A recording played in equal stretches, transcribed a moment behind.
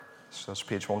So that's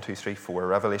page 1234,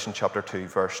 Revelation chapter 2,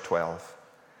 verse 12.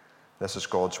 This is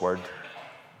God's word.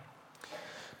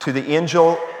 To the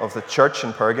angel of the church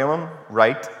in Pergamum,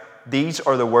 write, these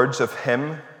are the words of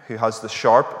him who has the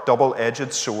sharp,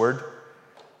 double-edged sword.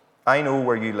 I know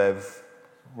where you live,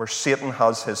 where Satan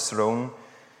has his throne,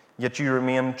 yet you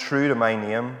remain true to my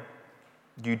name.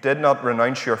 You did not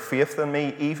renounce your faith in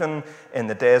me, even in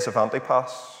the days of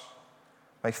Antipas,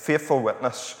 my faithful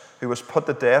witness, who was put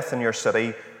to death in your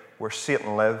city where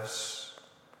Satan lives.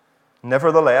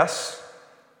 Nevertheless,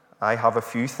 I have a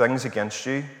few things against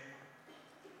you.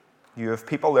 You have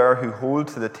people there who hold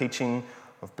to the teaching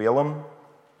of Balaam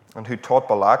and who taught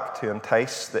Balak to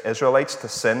entice the Israelites to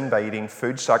sin by eating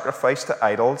food sacrificed to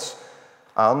idols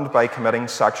and by committing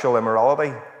sexual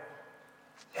immorality.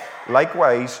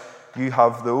 Likewise, you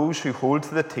have those who hold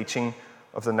to the teaching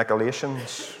of the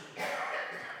Nicolaitans.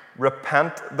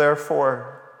 Repent,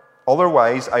 therefore,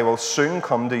 otherwise I will soon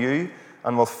come to you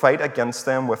and will fight against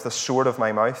them with the sword of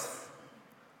my mouth.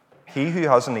 He who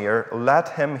has an ear, let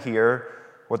him hear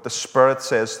what the Spirit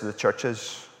says to the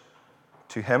churches.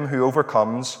 To him who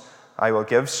overcomes, I will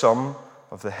give some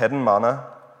of the hidden manna.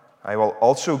 I will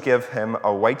also give him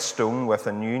a white stone with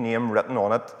a new name written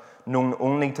on it, known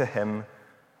only to him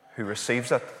who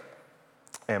receives it.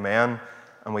 Amen.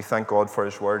 And we thank God for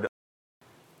his word.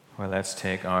 Well, let's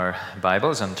take our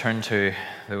Bibles and turn to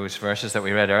those verses that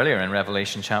we read earlier in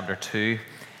Revelation chapter 2,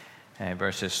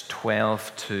 verses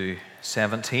 12 to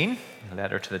 17, a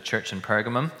letter to the church in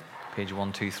Pergamum, page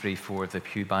 1234 of the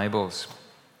Pew Bibles.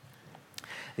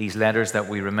 These letters that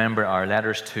we remember are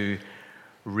letters to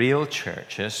real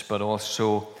churches, but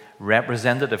also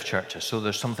representative churches. So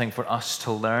there's something for us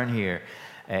to learn here,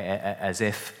 as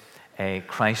if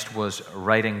Christ was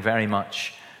writing very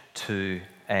much to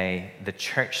the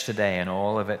church today and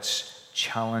all of its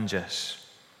challenges.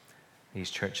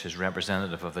 These churches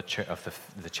representative of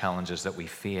the challenges that we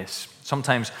face.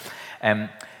 Sometimes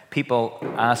people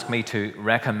ask me to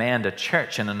recommend a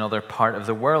church in another part of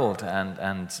the world,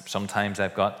 and sometimes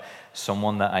I've got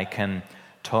someone that I can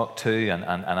talk to and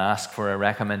ask for a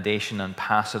recommendation and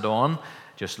pass it on.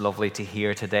 Just lovely to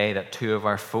hear today that two of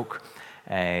our folk,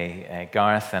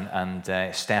 Gareth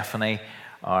and Stephanie,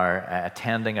 are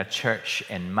attending a church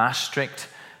in Maastricht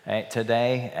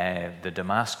today, the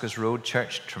Damascus Road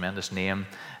Church, tremendous name,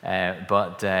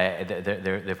 but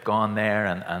they've gone there,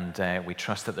 and we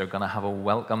trust that they're going to have a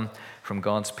welcome from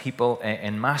God's people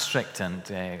in Maastricht,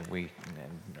 and we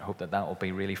hope that will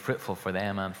be really fruitful for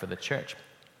them and for the church.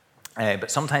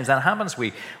 But sometimes that happens.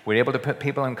 We're able to put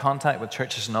people in contact with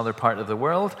churches in other parts of the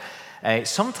world.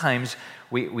 Sometimes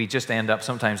we just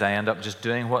sometimes I end up just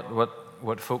doing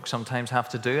what folks sometimes have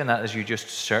to do, and that is you just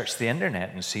search the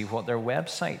internet and see what their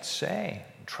websites say,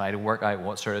 and try to work out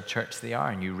what sort of church they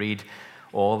are, and you read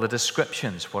all the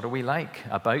descriptions. What are we like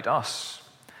about us?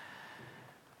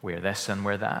 We're this and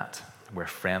we're that. We're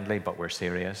friendly, but we're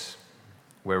serious.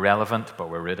 We're relevant,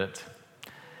 but we're rooted.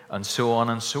 And so on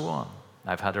and so on.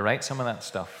 I've had to write some of that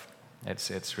stuff.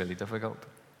 It's really difficult.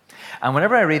 And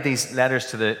whenever I read these letters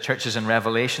to the churches in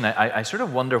Revelation, I sort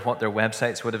of wonder what their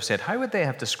websites would have said. How would they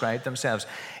have described themselves?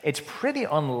 It's pretty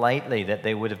unlikely that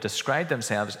they would have described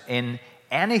themselves in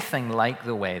anything like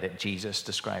the way that Jesus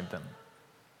described them.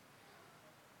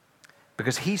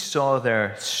 Because he saw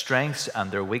their strengths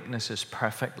and their weaknesses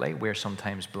perfectly. We're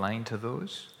sometimes blind to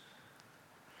those.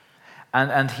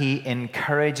 And he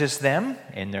encourages them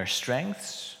in their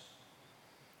strengths.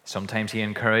 Sometimes he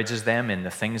encourages them in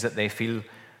the things that they feel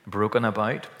broken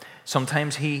about.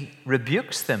 Sometimes he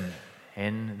rebukes them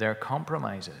in their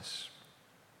compromises.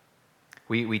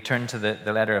 We turn to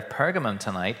the letter of Pergamum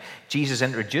tonight. Jesus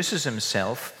introduces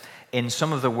himself in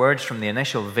some of the words from the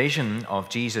initial vision of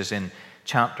Jesus in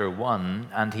chapter 1,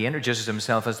 and he introduces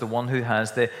himself as the one who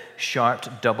has the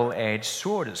sharp double-edged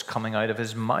sword. It's coming out of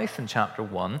his mouth in chapter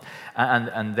 1,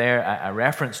 and there a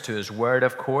reference to his word,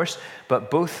 of course, but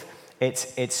both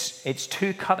it's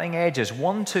two cutting edges,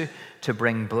 one to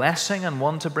bring blessing and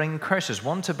one to bring curses,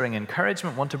 one to bring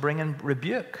encouragement, one to bring in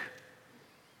rebuke.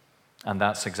 And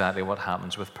that's exactly what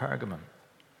happens with Pergamum.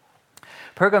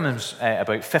 Pergamum's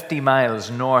about 50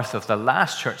 miles north of the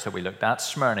last church that we looked at,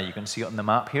 Smyrna. You can see it on the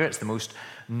map here. It's the most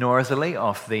northerly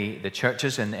of the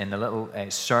churches in the little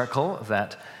circle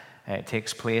that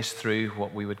takes place through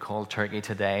what we would call Turkey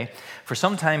today. For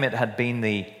some time it had been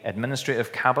the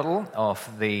administrative capital of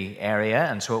the area,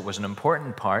 and so it was an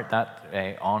important part.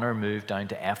 That honor moved down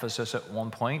to Ephesus at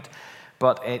one point,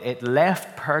 but it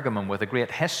left Pergamum with a great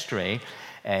history.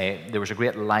 There was a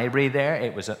great library there.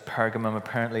 It was at Pergamum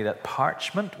apparently that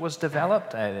parchment was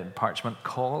developed, parchment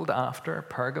called after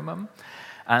Pergamum.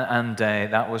 And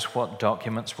that was what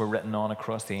documents were written on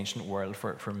across the ancient world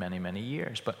for many, many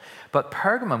years. But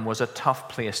Pergamum was a tough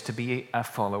place to be a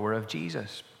follower of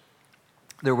Jesus.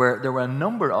 There were a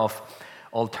number of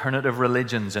alternative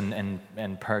religions in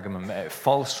Pergamum,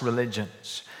 false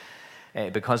religions.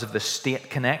 Because of the state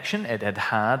connection, it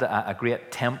had a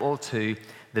great temple to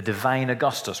the divine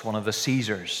Augustus, one of the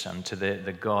Caesars, and to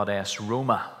the goddess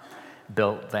Roma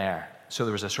built there. So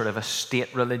there was a sort of a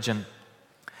state religion.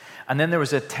 And then there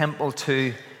was a temple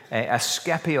to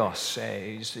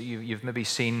Asclepios. You've maybe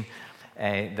seen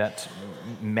that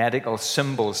medical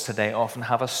symbols today often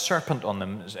have a serpent on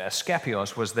them.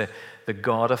 Asclepios was the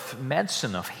god of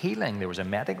medicine, of healing. There was a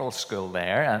medical school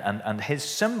there, and his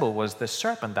symbol was the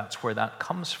serpent. That's where that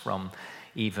comes from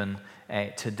even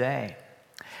today.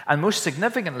 And most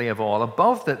significantly of all,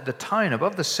 above the town,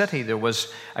 above the city, there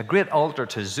was a great altar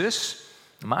to Zeus,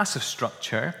 a massive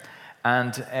structure,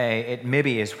 and it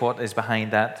maybe is what is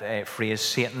behind that phrase,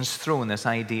 Satan's throne, this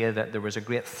idea that there was a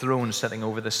great throne sitting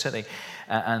over the city.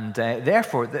 And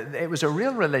therefore, it was a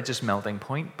real religious melting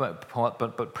point,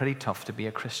 but pretty tough to be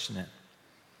a Christian in.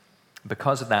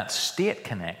 Because of that state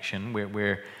connection,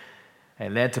 we're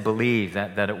led to believe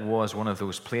that it was one of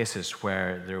those places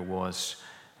where there was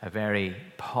a very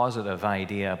positive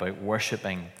idea about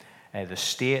worshipping the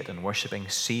state and worshipping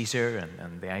Caesar,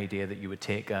 and the idea that you would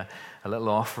take a little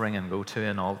offering and go to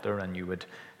an altar and you would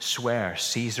swear,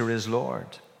 Caesar is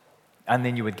Lord, and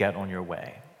then you would get on your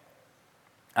way.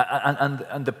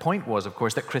 And the point was, of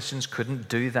course, that Christians couldn't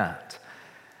do that.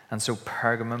 And so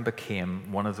Pergamum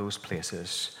became one of those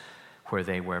places where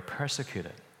they were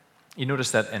persecuted. You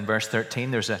notice that in verse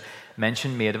 13, there's a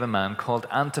mention made of a man called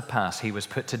Antipas. He was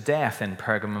put to death in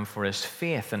Pergamum for his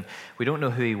faith, and we don't know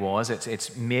who he was.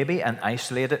 It's maybe an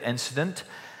isolated incident,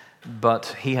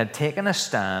 but he had taken a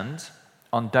stand.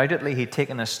 Undoubtedly, he'd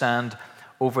taken a stand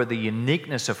over the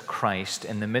uniqueness of Christ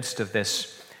in the midst of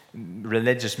this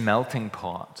religious melting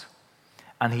pot,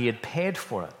 and he had paid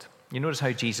for it. You notice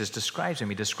how Jesus describes him.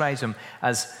 He describes him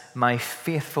as my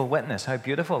faithful witness. How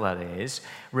beautiful that is.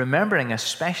 Remembering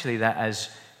especially that as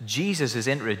Jesus is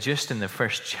introduced in the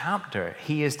first chapter,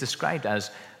 he is described as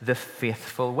the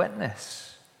faithful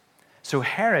witness. So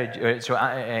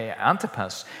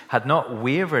Antipas had not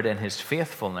wavered in his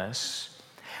faithfulness,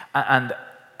 and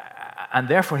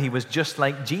therefore he was just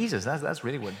like Jesus. That's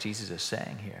really what Jesus is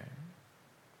saying here.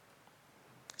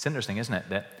 It's interesting, isn't it,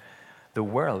 that the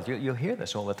world, you'll hear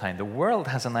this all the time, the world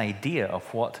has an idea of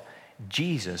what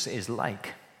Jesus is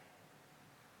like.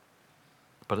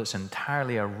 But it's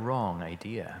entirely a wrong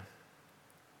idea.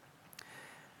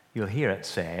 You'll hear it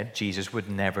said, Jesus would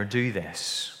never do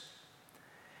this.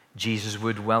 Jesus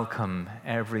would welcome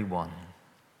everyone.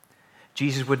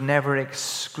 Jesus would never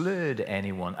exclude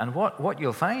anyone. And what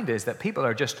you'll find is that people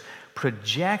are just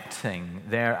projecting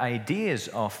their ideas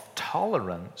of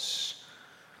tolerance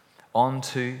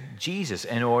onto Jesus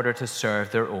in order to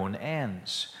serve their own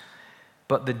ends.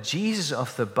 But the Jesus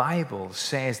of the Bible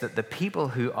says that the people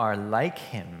who are like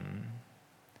him,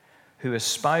 who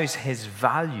espouse his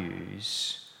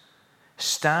values,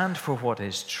 stand for what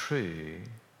is true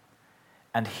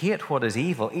and hate what is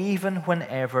evil, even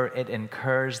whenever it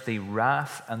incurs the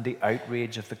wrath and the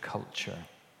outrage of the culture.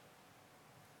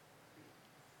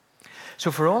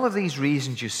 So for all of these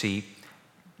reasons, you see,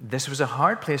 this was a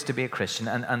hard place to be a Christian,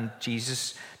 and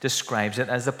Jesus describes it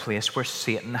as a place where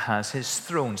Satan has his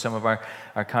throne. Some of our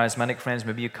charismatic friends,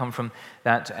 maybe you come from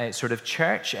that sort of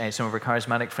church, some of our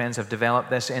charismatic friends have developed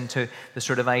this into the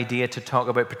sort of idea to talk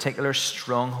about particular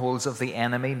strongholds of the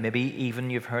enemy. Maybe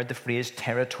even you've heard the phrase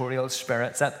territorial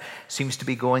spirits. That seems to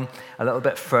be going a little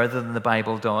bit further than the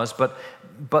Bible does.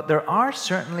 But there are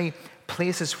certainly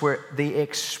places where the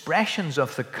expressions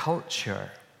of the culture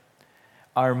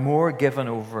are more given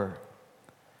over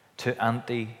to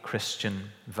anti-Christian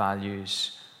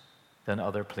values than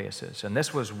other places. And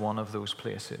this was one of those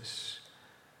places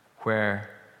where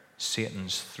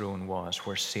Satan's throne was,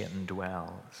 where Satan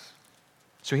dwells.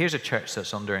 So here's a church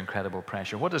that's under incredible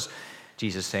pressure. What does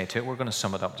Jesus say to it? We're going to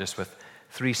sum it up just with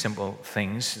three simple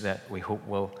things that we hope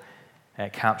will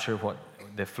capture what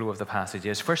the flow of the passage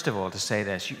is. First of all, to say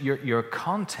this, your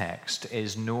context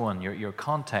is known. Your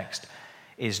context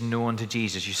is known to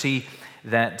Jesus. You see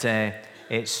that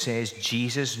it says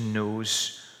Jesus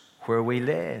knows where we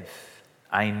live.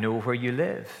 I know where you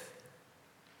live.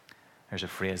 There's a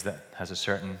phrase that has a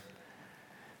certain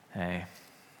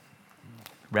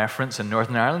reference in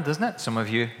Northern Ireland, doesn't it? Some of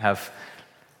you have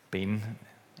been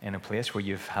in a place where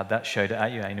you've had that shouted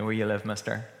at you. I know where you live,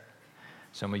 mister.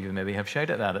 Some of you maybe have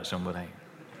shouted that at somebody.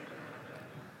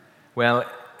 Well,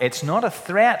 it's not a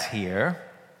threat here.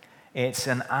 It's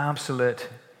an absolute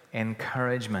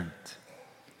encouragement.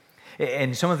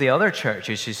 In some of the other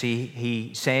churches, you see,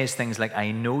 he says things like,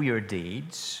 I know your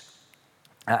deeds.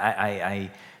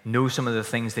 I know some of the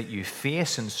things that you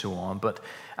face and so on, but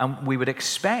we would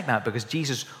expect that because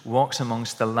Jesus walks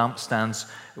amongst the lampstands,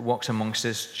 walks amongst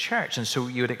his church, and so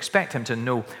you would expect him to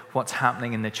know what's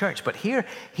happening in the church. But here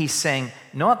he's saying,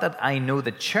 not that I know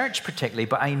the church particularly,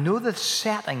 but I know the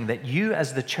setting that you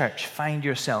as the church find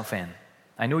yourself in.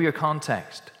 I know your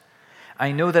context.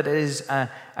 I know that it is a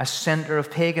center of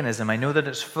paganism. I know that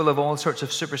it's full of all sorts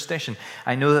of superstition.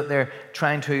 I know that they're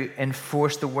trying to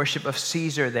enforce the worship of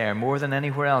Caesar there more than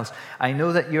anywhere else. I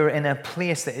know that you're in a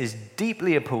place that is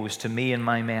deeply opposed to me and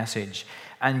my message.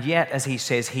 And yet, as he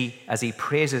says, as he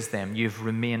praises them, you've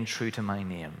remained true to my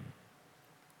name.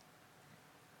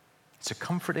 It's a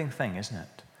comforting thing, isn't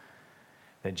it?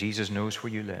 That Jesus knows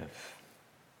where you live.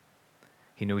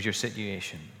 He knows your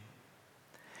situation.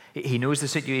 He knows the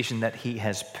situation that he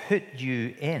has put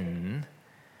you in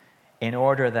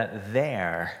order that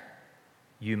there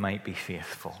you might be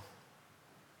faithful.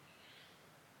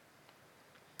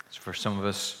 So for some of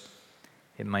us,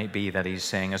 it might be that he's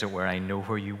saying, as it were, I know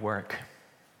where you work.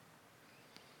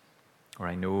 Or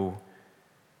I know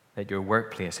that your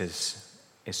workplace is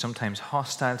sometimes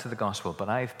hostile to the gospel, but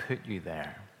I've put you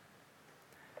there.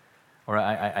 Or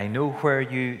I know where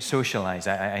you socialize.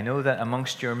 I know that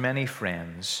amongst your many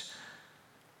friends,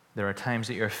 there are times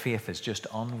that your faith is just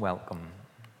unwelcome.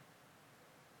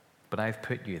 But I've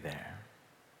put you there.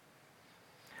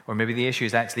 Or maybe the issue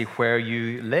is actually where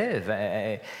you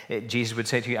live. Jesus would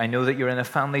say to you, I know that you're in a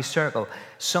family circle,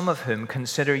 some of whom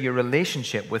consider your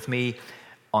relationship with me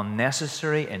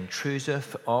unnecessary,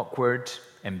 intrusive, awkward,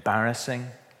 embarrassing.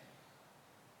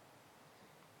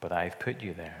 But I've put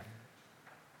you there.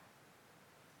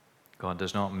 God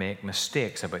does not make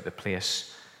mistakes about the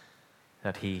place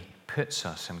that he puts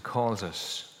us and calls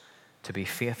us to be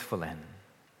faithful in.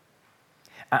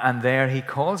 And there he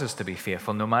calls us to be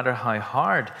faithful, no matter how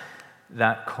hard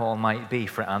that call might be.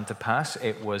 For Antipas,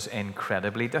 it was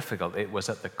incredibly difficult. It was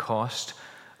at the cost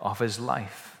of his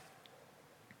life.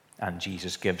 And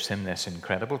Jesus gives him this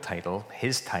incredible title,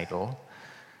 his title,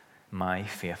 My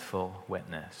Faithful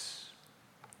Witness.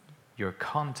 Your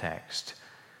context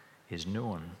is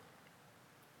known.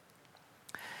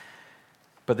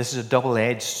 But this is a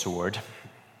double-edged sword.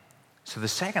 So the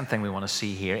second thing we want to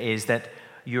see here is that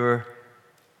your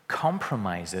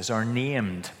compromises are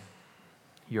named.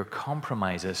 Your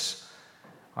compromises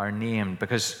are named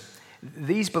because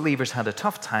these believers had a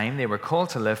tough time. They were called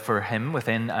to live for him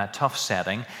within a tough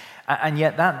setting. And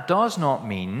yet that does not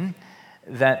mean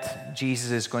that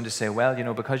Jesus is going to say, well, you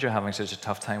know, because you're having such a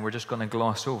tough time, we're just going to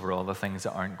gloss over all the things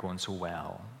that aren't going so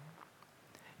well.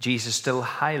 Jesus still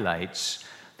highlights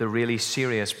the really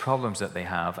serious problems that they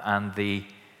have and the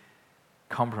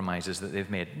compromises that they've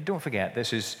made. Don't forget,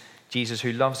 this is Jesus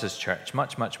who loves his church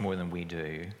much, much more than we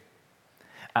do.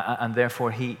 And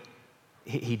therefore, he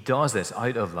does this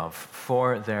out of love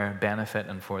for their benefit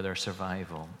and for their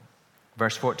survival.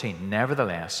 Verse 14,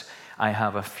 nevertheless, I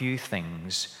have a few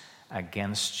things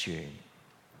against you.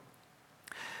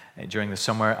 During the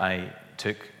summer, I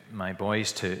took my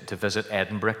boys to visit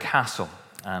Edinburgh Castle.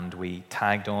 And we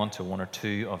tagged on to one or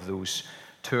two of those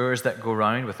tours that go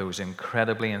around with those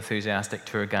incredibly enthusiastic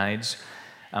tour guides.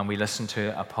 And we listened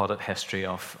to a potted history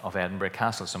of Edinburgh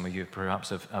Castle. Some of you perhaps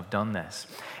have done this.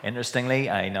 Interestingly,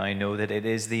 I now know that it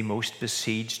is the most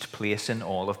besieged place in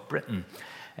all of Britain.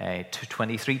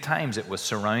 23 times it was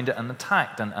surrounded and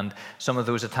attacked. And some of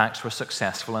those attacks were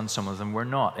successful and some of them were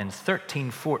not. In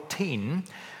 1314,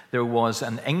 there was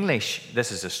an English,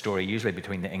 this is a story usually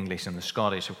between the English and the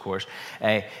Scottish, of course.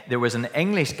 There was an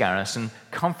English garrison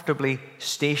comfortably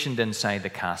stationed inside the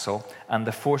castle, and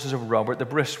the forces of Robert the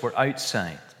Bruce were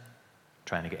outside,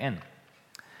 trying to get in.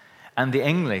 And the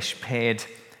English paid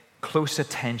close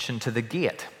attention to the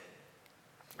gate,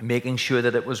 making sure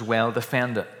that it was well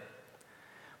defended.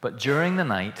 But during the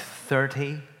night,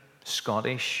 30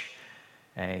 Scottish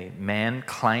men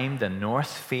climbed the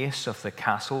north face of the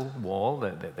castle wall,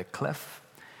 the cliff,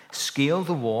 scaled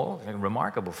the wall, a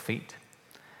remarkable feat,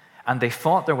 and they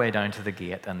fought their way down to the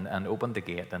gate and opened the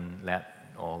gate and let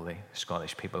all the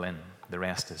Scottish people in. The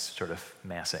rest is sort of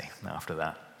messy after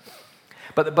that.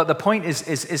 But the point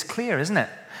is clear, isn't it?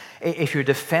 If you're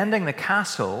defending the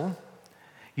castle,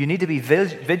 you need to be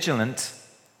vigilant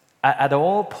at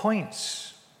all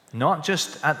points, not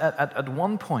just at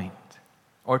one point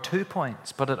or 2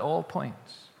 points, but at all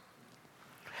points.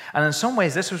 And in some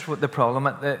ways, this was what the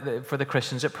problem for the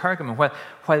Christians at Pergamum.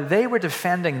 While they were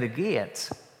defending the gate,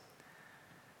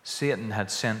 Satan had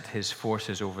sent his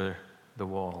forces over the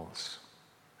walls.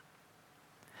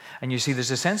 And you see,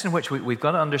 there's a sense in which we've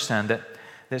got to understand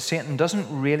that Satan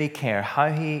doesn't really care how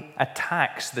he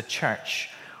attacks the church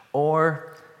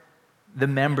or the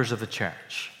members of the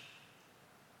church,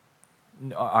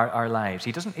 our lives.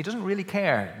 He doesn't really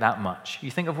care that much. You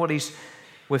think of what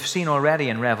we've seen already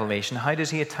in Revelation. How does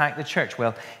he attack the church?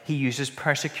 Well, he uses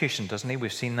persecution, doesn't he?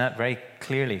 We've seen that very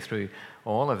clearly through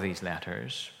all of these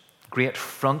letters. Great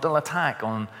frontal attack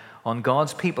on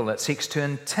God's people that seeks to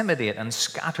intimidate and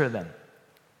scatter them.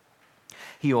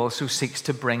 He also seeks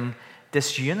to bring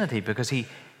disunity because he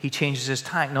changes his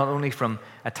tack not only from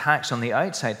attacks on the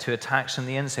outside to attacks on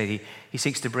the inside. He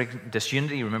seeks to bring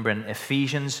disunity. Remember in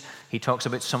Ephesians, he talks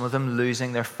about some of them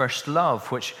losing their first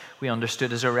love, which we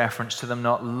understood as a reference to them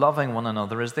not loving one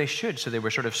another as they should. So they were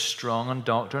sort of strong on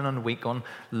doctrine and weak on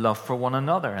love for one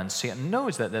another. And Satan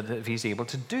knows that if he's able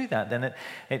to do that, then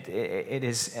it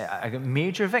is a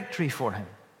major victory for him.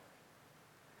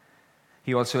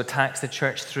 He also attacks the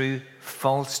church through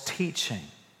false teaching,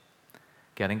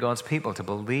 getting God's people to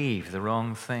believe the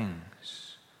wrong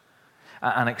things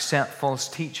and accept false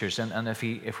teachers. And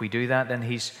if we do that, then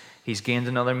he's gained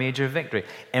another major victory.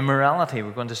 Immorality, we're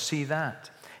going to see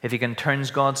that. If he can turn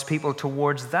God's people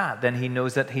towards that, then he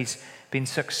knows that he's been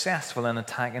successful in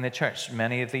attacking the church.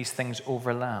 Many of these things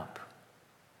overlap.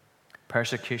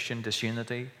 Persecution,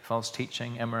 disunity, false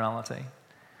teaching, immorality.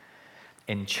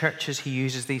 In churches, he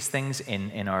uses these things.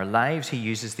 In our lives, he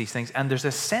uses these things. And there's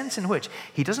a sense in which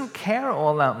he doesn't care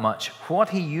all that much what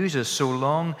he uses so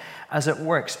long as it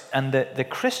works. And the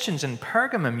Christians in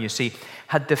Pergamum, you see,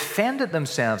 had defended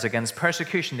themselves against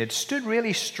persecution. They'd stood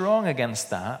really strong against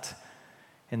that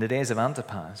in the days of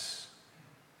Antipas.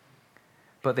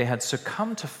 But they had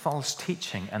succumbed to false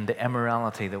teaching and the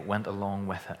immorality that went along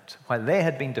with it. While they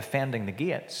had been defending the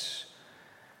gates,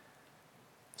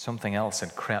 something else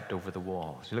had crept over the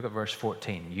walls. You look at verse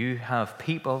 14. You have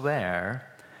people there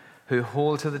who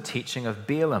hold to the teaching of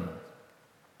Balaam,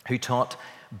 who taught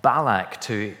Balak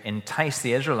to entice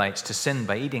the Israelites to sin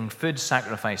by eating food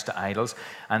sacrificed to idols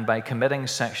and by committing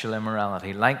sexual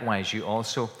immorality. Likewise, you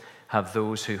also have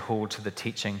those who hold to the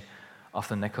teaching of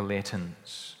the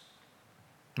Nicolaitans.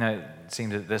 Now, it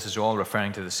seems that this is all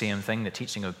referring to the same thing. The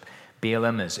teaching of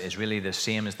Balaam is really the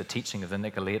same as the teaching of the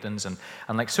Nicolaitans.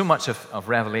 And like so much of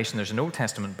Revelation, there's an Old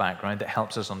Testament background that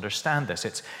helps us understand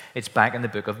this. It's back in the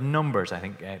book of Numbers. I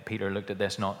think Peter looked at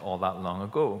this not all that long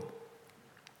ago.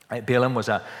 Balaam was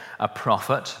a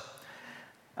prophet,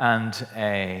 and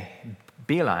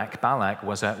Balak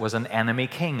was an enemy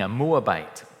king, a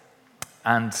Moabite.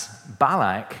 And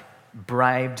Balak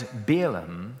bribed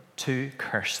Balaam to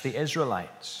curse the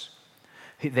Israelites.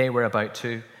 They were about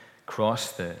to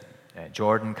cross the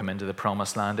Jordan, come into the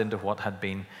promised land, into what had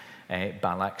been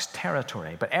Balak's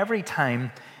territory. But every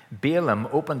time Balaam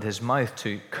opened his mouth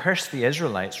to curse the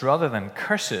Israelites, rather than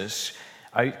curses,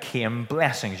 out came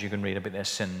blessings. You can read about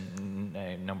this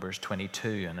in Numbers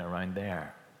 22 and around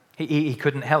there. He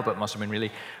couldn't help it. It must have been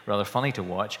really rather funny to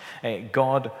watch.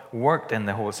 God worked in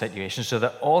the whole situation so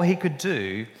that all he could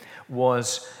do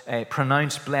was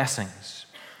pronounce blessings.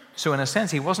 So in a sense,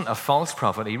 he wasn't a false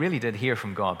prophet. He really did hear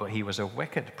from God, but he was a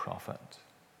wicked prophet.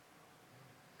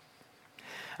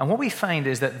 And what we find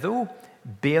is that though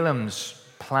Balaam's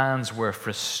plans were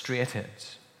frustrated,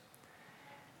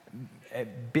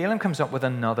 Balaam comes up with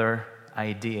another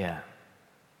idea.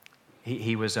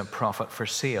 He was a prophet for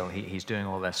sale. He's doing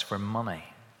all this for money.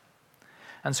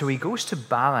 And so he goes to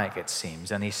Balak, it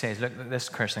seems, and he says, look, this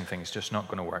cursing thing is just not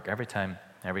going to work. Every time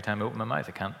I open my mouth,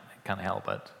 I can't help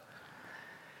it.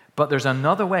 But there's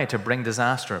another way to bring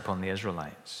disaster upon the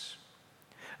Israelites.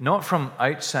 Not from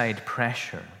outside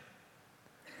pressure,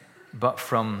 but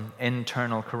from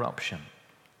internal corruption.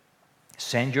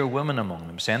 Send your women among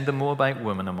them. Send the Moabite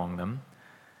women among them.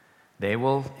 They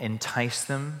will entice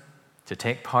them to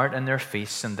take part in their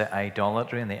feasts and the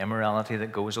idolatry and the immorality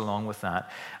that goes along with that.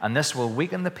 And this will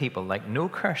weaken the people like no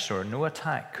curse or no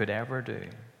attack could ever do.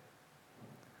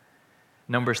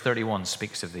 Numbers 31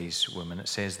 speaks of these women. It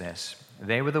says this: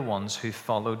 they were the ones who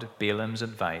followed Balaam's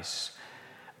advice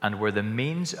and were the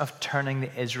means of turning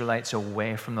the Israelites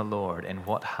away from the Lord in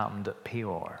what happened at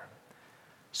Peor,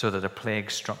 so that a plague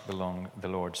struck the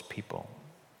Lord's people.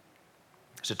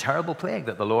 It's a terrible plague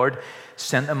that the Lord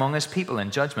sent among his people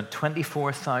in judgment.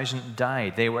 24,000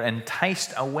 died. They were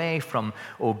enticed away from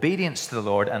obedience to the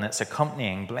Lord and its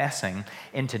accompanying blessing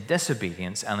into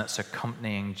disobedience and its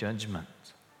accompanying judgment.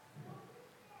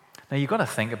 Now, you've got to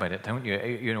think about it, don't you?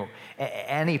 You know,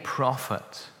 any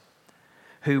prophet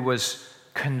who was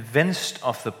convinced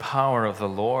of the power of the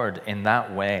Lord in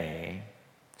that way,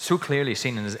 so clearly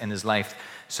seen in his life,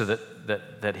 so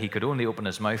that he could only open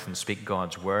his mouth and speak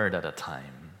God's word at a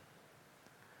time,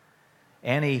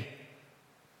 any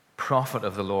prophet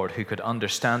of the Lord who could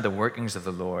understand the workings of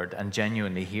the Lord and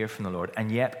genuinely hear from the Lord,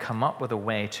 and yet come up with a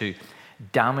way to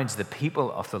damage the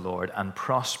people of the Lord and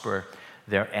prosper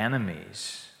their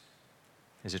enemies,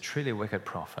 is a truly wicked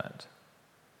prophet.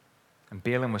 And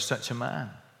Balaam was such a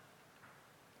man.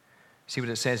 See what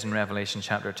it says in Revelation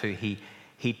chapter 2.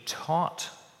 He taught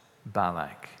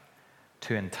Balak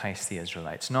to entice the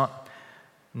Israelites. Not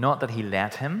that he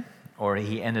let him or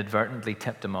he inadvertently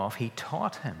tipped him off. He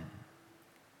taught him.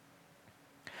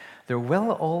 There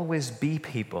will always be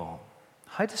people.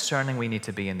 How discerning we need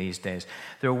to be in these days.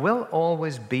 There will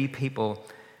always be people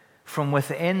from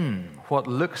within what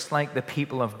looks like the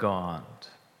people of God.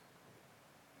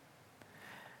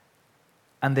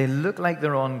 And they look like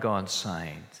they're on God's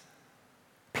side.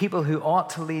 People who ought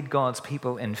to lead God's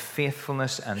people in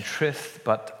faithfulness and truth,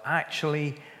 but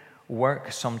actually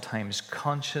work sometimes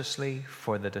consciously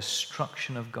for the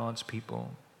destruction of God's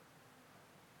people.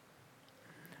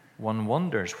 One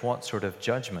wonders what sort of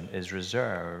judgment is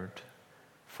reserved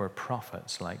for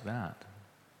prophets like that.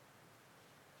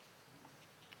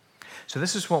 So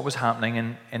this is what was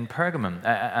happening in Pergamum.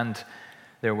 And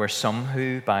there were some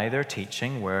who, by their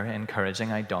teaching, were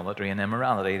encouraging idolatry and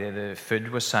immorality. The food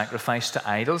was sacrificed to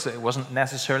idols. It wasn't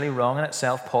necessarily wrong in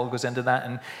itself. Paul goes into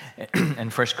that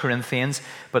in 1 Corinthians.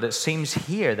 But it seems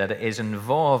here that it is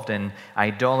involved in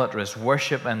idolatrous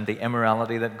worship and the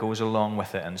immorality that goes along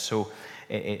with it. And so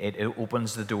it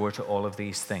opens the door to all of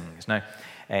these things. Now,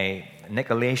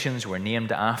 Nicolaitans were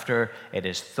named after, it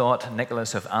is thought,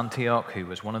 Nicholas of Antioch, who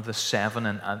was one of the 7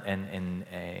 in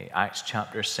Acts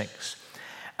chapter 6.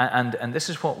 And this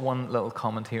is what one little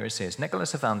commentator says.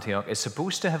 Nicholas of Antioch is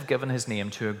supposed to have given his name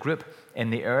to a group in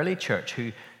the early church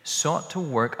who sought to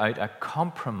work out a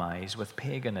compromise with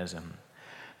paganism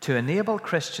to enable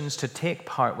Christians to take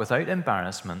part without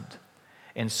embarrassment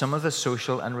in some of the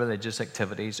social and religious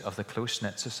activities of the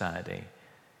close-knit society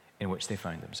in which they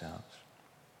found themselves.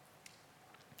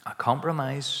 A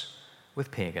compromise with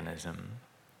paganism,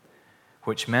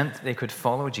 which meant they could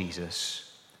follow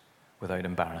Jesus without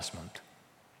embarrassment.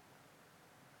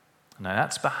 Now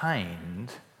that's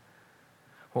behind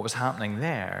what was happening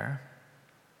there,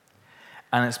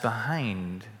 and it's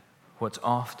behind what's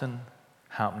often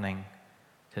happening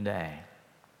today.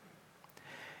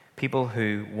 People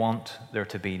who want there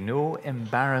to be no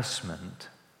embarrassment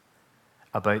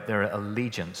about their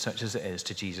allegiance, such as it is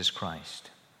to Jesus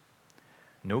Christ.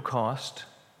 No cost,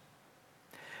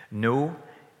 no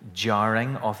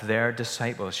jarring of their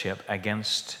discipleship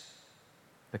against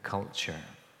the culture.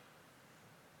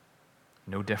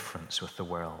 No difference with the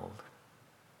world.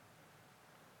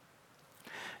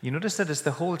 You notice that it's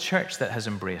the whole church that has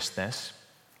embraced this.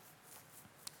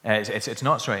 It's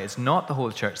not the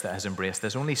whole church that has embraced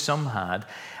this. Only some had.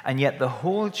 And yet the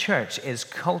whole church is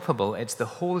culpable. It's the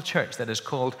whole church that is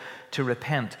called to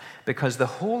repent, because the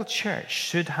whole church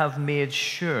should have made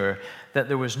sure that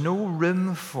there was no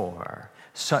room for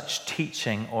such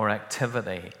teaching or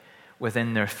activity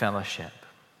within their fellowship.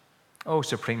 Oh,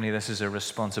 supremely, this is a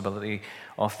responsibility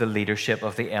of the leadership,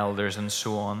 of the elders, and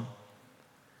so on.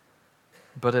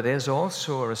 But it is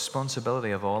also a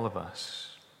responsibility of all of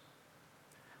us.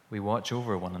 We watch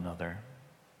over one another.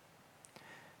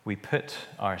 We put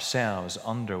ourselves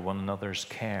under one another's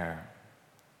care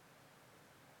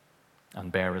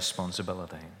and bear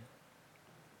responsibility.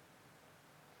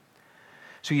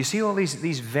 So you see all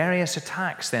these various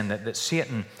attacks then that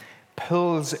Satan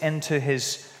pulls into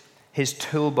his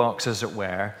toolbox, as it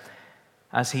were,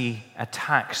 as he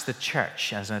attacks the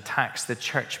church, as he attacks the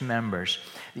church members.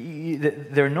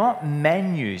 They're not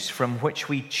menus from which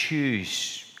we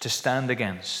choose to stand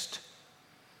against.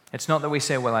 It's not that we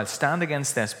say, well, I'll stand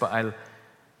against this, but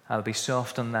I'll be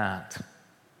soft on that.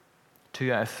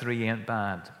 2 out of 3 ain't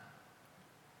bad.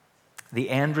 The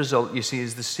end result, you see,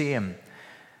 is the same.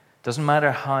 Doesn't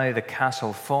matter how the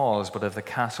castle falls, but if the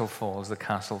castle falls, the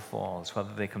castle falls,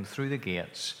 whether they come through the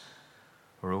gates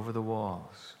or over the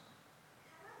walls.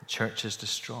 The church is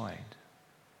destroyed.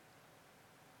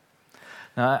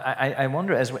 Now, I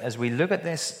wonder, as we look at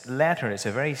this letter, it's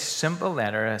a very simple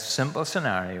letter, a simple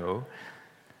scenario,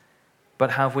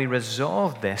 but have we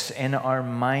resolved this in our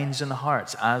minds and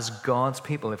hearts as God's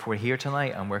people? If we're here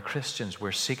tonight and we're Christians,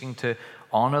 we're seeking to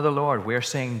honor the Lord. We're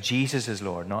saying Jesus is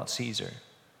Lord, not Caesar.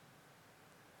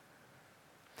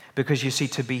 Because you see,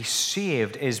 to be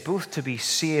saved is both to be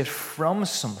saved from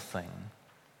something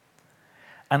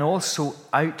and also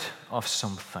out of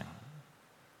something.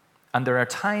 And there are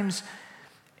times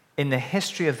in the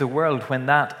history of the world when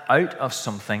that out of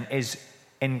something is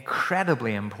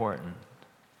incredibly important.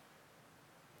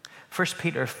 1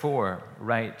 Peter 4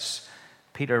 writes,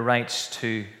 Peter writes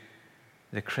to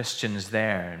the Christians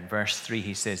there. In verse 3,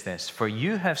 he says this, "For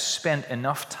you have spent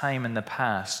enough time in the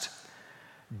past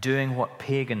doing what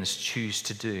pagans choose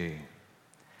to do,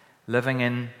 living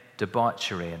in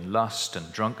debauchery and lust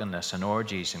and drunkenness and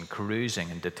orgies and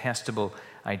carousing and detestable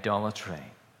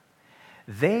idolatry.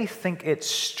 They think it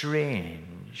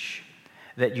strange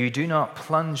that you do not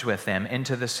plunge with them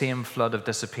into the same flood of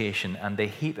dissipation, and they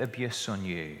heap abuse on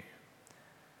you.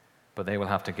 But they will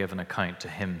have to give an account to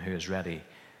him who is ready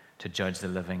to judge the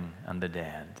living and the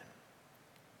dead."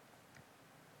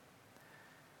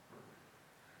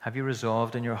 Have you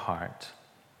resolved in your heart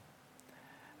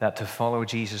that to follow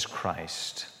Jesus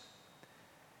Christ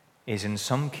is in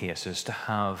some cases to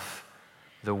have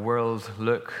the world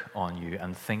look on you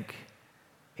and think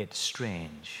it's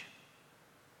strange,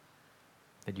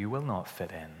 that you will not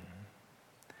fit in,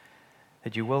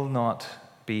 that you will not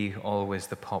be always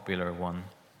the popular one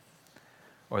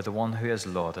or the one who is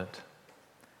lauded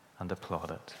and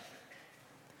applauded?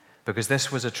 Because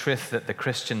this was a truth that the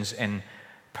Christians in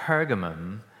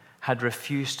Pergamum had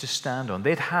refused to stand on.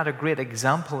 They'd had a great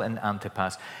example in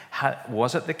Antipas.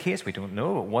 Was it the case? We don't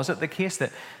know. Was it the case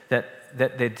that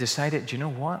they decided, do you know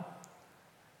what?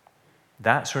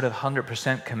 That sort of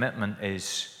 100% commitment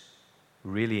is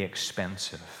really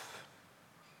expensive.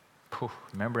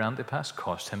 Remember, Antipas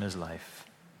cost him his life.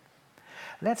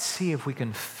 Let's see if we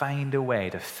can find a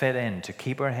way to fit in, to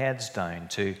keep our heads down,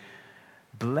 to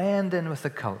blend in with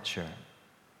the culture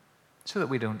so that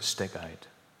we don't stick out.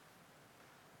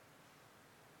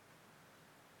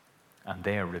 And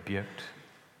they are rebuked.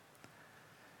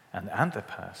 And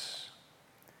Antipas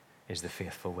is the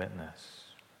faithful witness.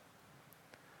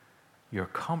 Your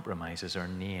compromises are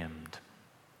named.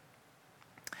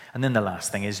 And then the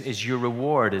last thing is your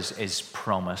reward is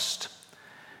promised.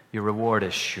 Your reward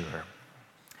is sure.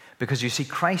 Because you see,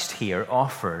 Christ here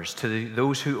offers to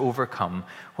those who overcome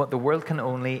what the world can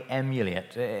only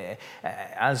emulate.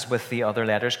 As with the other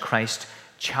letters, Christ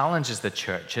challenges the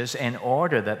churches in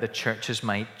order that the churches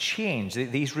might change.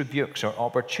 These rebukes are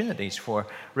opportunities for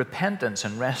repentance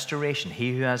and restoration.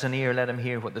 He who has an ear, let him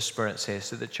hear what the Spirit says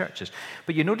to the churches.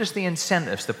 But you notice the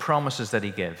incentives, the promises that he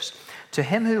gives. To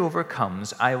him who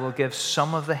overcomes, I will give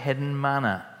some of the hidden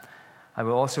manna. I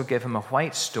will also give him a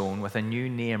white stone with a new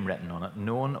name written on it,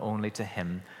 known only to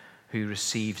him who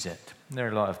receives it. There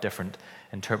are a lot of different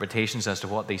interpretations as to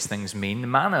what these things mean. The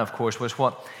manna, of course, was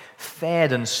what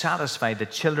fed and satisfied the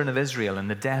children of Israel in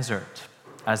the desert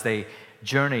as they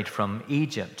journeyed from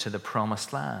Egypt to the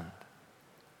promised land.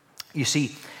 You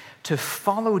see, to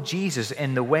follow Jesus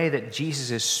in the way that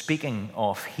Jesus is speaking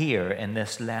of here in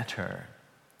this letter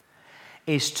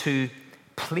is to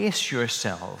place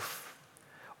yourself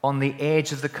on the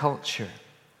edge of the culture.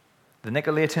 The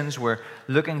Nicolaitans were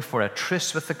looking for a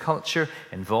truce with the culture,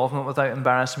 involvement without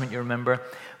embarrassment, you remember.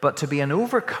 But to be an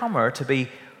overcomer, to be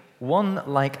one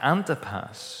like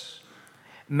Antipas,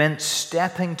 meant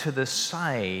stepping to the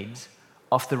side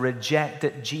of the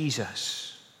rejected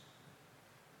Jesus,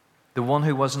 the one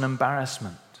who was an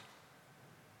embarrassment.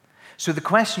 So the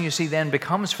question, you see, then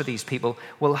becomes for these people,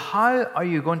 well, how are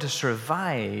you going to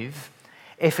survive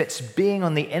if it's being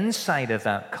on the inside of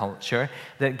that culture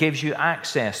that gives you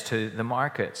access to the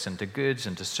markets and to goods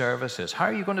and to services? How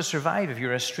are you going to survive if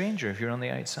you're a stranger, if you're on the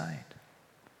outside?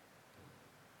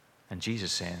 And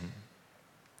Jesus saying,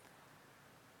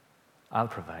 I'll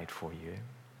provide for you.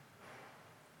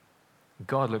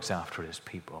 God looks after his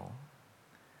people.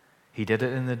 He did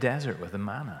it in the desert with the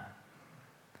manna.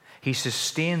 He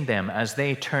sustained them as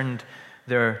they turned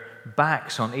their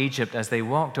backs on Egypt, as they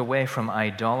walked away from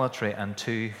idolatry and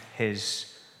to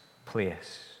his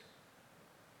place.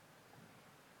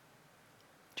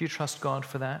 Do you trust God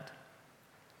for that?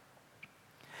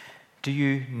 Do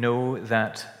you know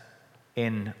that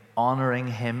in honoring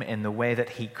him in the way that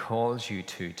he calls you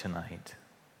to tonight,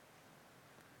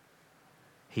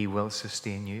 he will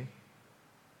sustain you?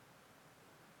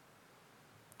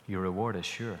 Your reward is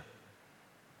sure.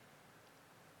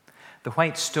 The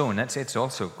white stone, it's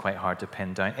also quite hard to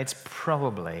pin down. It's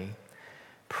probably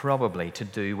to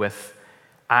do with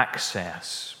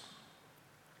access.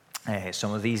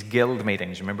 Some of these guild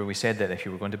meetings, remember we said that if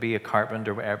you were going to be a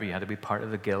carpenter or whatever, you had to be part of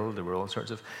the guild. There were all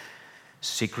sorts of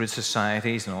secret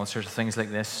societies and all sorts of things like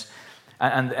this.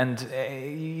 And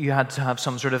you had to have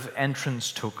some sort of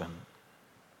entrance token.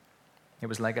 It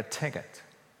was like a ticket.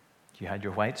 You had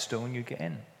your white stone, you get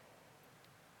in.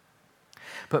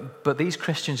 But these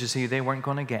Christians, you see, they weren't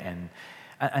going to get in.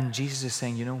 And Jesus is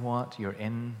saying, you know what? You're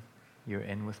in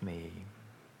with me.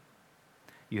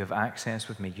 You have access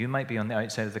with me. You might be on the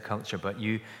outside of the culture, but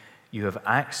you have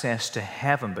access to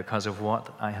heaven because of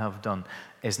what I have done.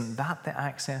 Isn't that the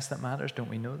access that matters? Don't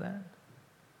we know that?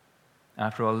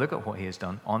 After all, look at what he has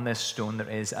done. On this stone there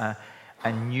is a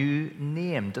new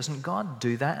name. Doesn't God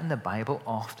do that in the Bible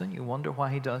often? You wonder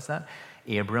why he does that.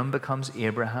 Abram becomes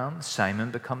Abraham, Simon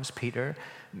becomes Peter,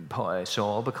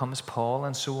 Saul becomes Paul,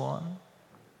 and so on.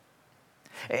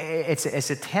 It's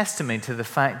a testimony to the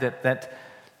fact that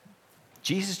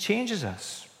Jesus changes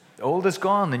us. The old is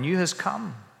gone, the new has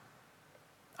come.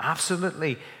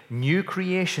 Absolutely new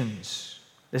creations.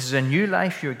 This is a new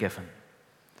life you're given.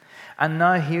 And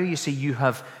now here you see you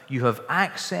have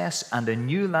access and a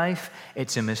new life.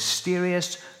 It's a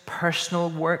mysterious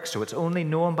personal work, so it's only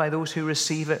known by those who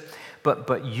receive it.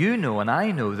 But you know and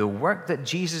I know the work that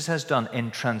Jesus has done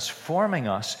in transforming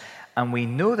us, and we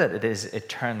know that it is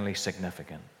eternally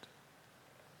significant.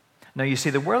 Now you see,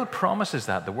 the world promises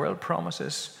that. The world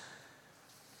promises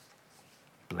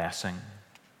blessing,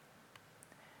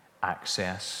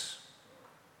 access,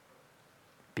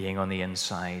 being on the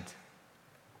inside.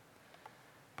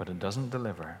 But it doesn't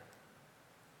deliver,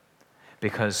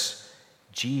 because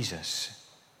Jesus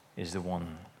is the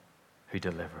one who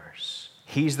delivers.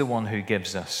 He's the one who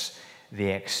gives us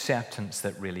the acceptance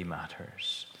that really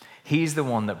matters. He's the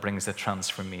one that brings the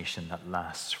transformation that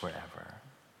lasts forever.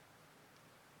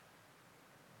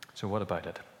 So what about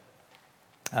it?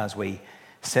 As we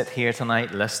sit here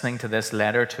tonight listening to this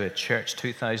letter to a church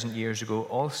 2,000 years ago,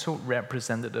 also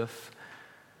representative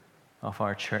of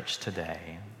our church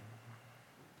today,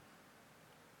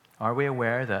 are we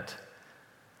aware that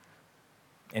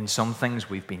in some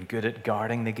things we've been good at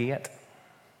guarding the gate,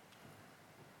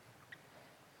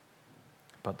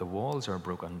 but the walls are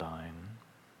broken down?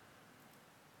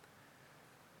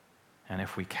 And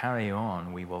if we carry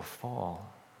on, we will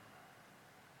fall.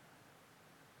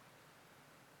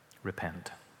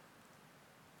 Repent.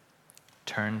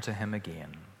 Turn to him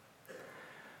again,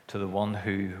 to the one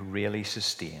who really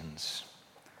sustains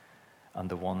and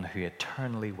the one who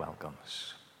eternally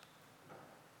welcomes.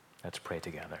 Let's pray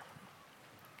together.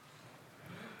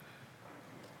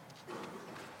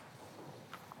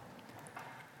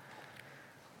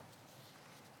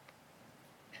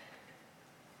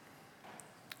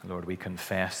 Lord, we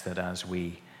confess that as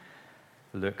we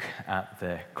look at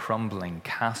the crumbling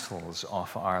castles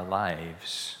of our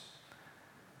lives,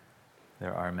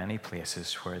 there are many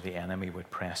places where the enemy would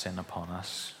press in upon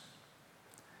us,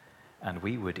 and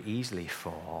we would easily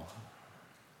fall.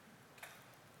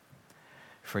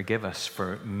 Forgive us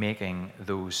for making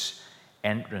those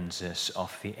entrances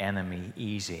of the enemy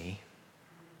easy,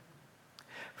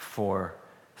 for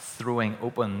throwing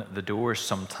open the doors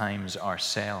sometimes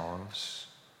ourselves.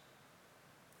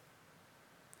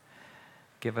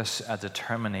 Give us a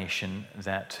determination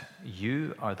that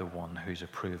you are the one whose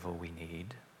approval we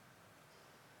need.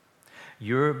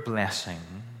 Your blessing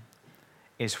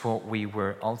is what we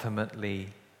were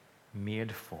ultimately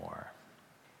made for.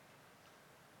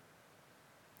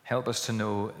 Help us to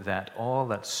know that all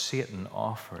that Satan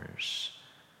offers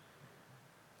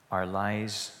are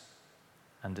lies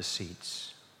and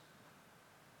deceits,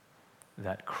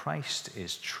 that Christ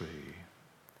is true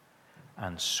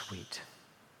and sweet.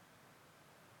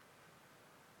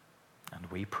 And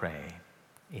we pray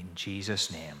in Jesus'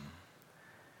 name,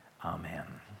 amen.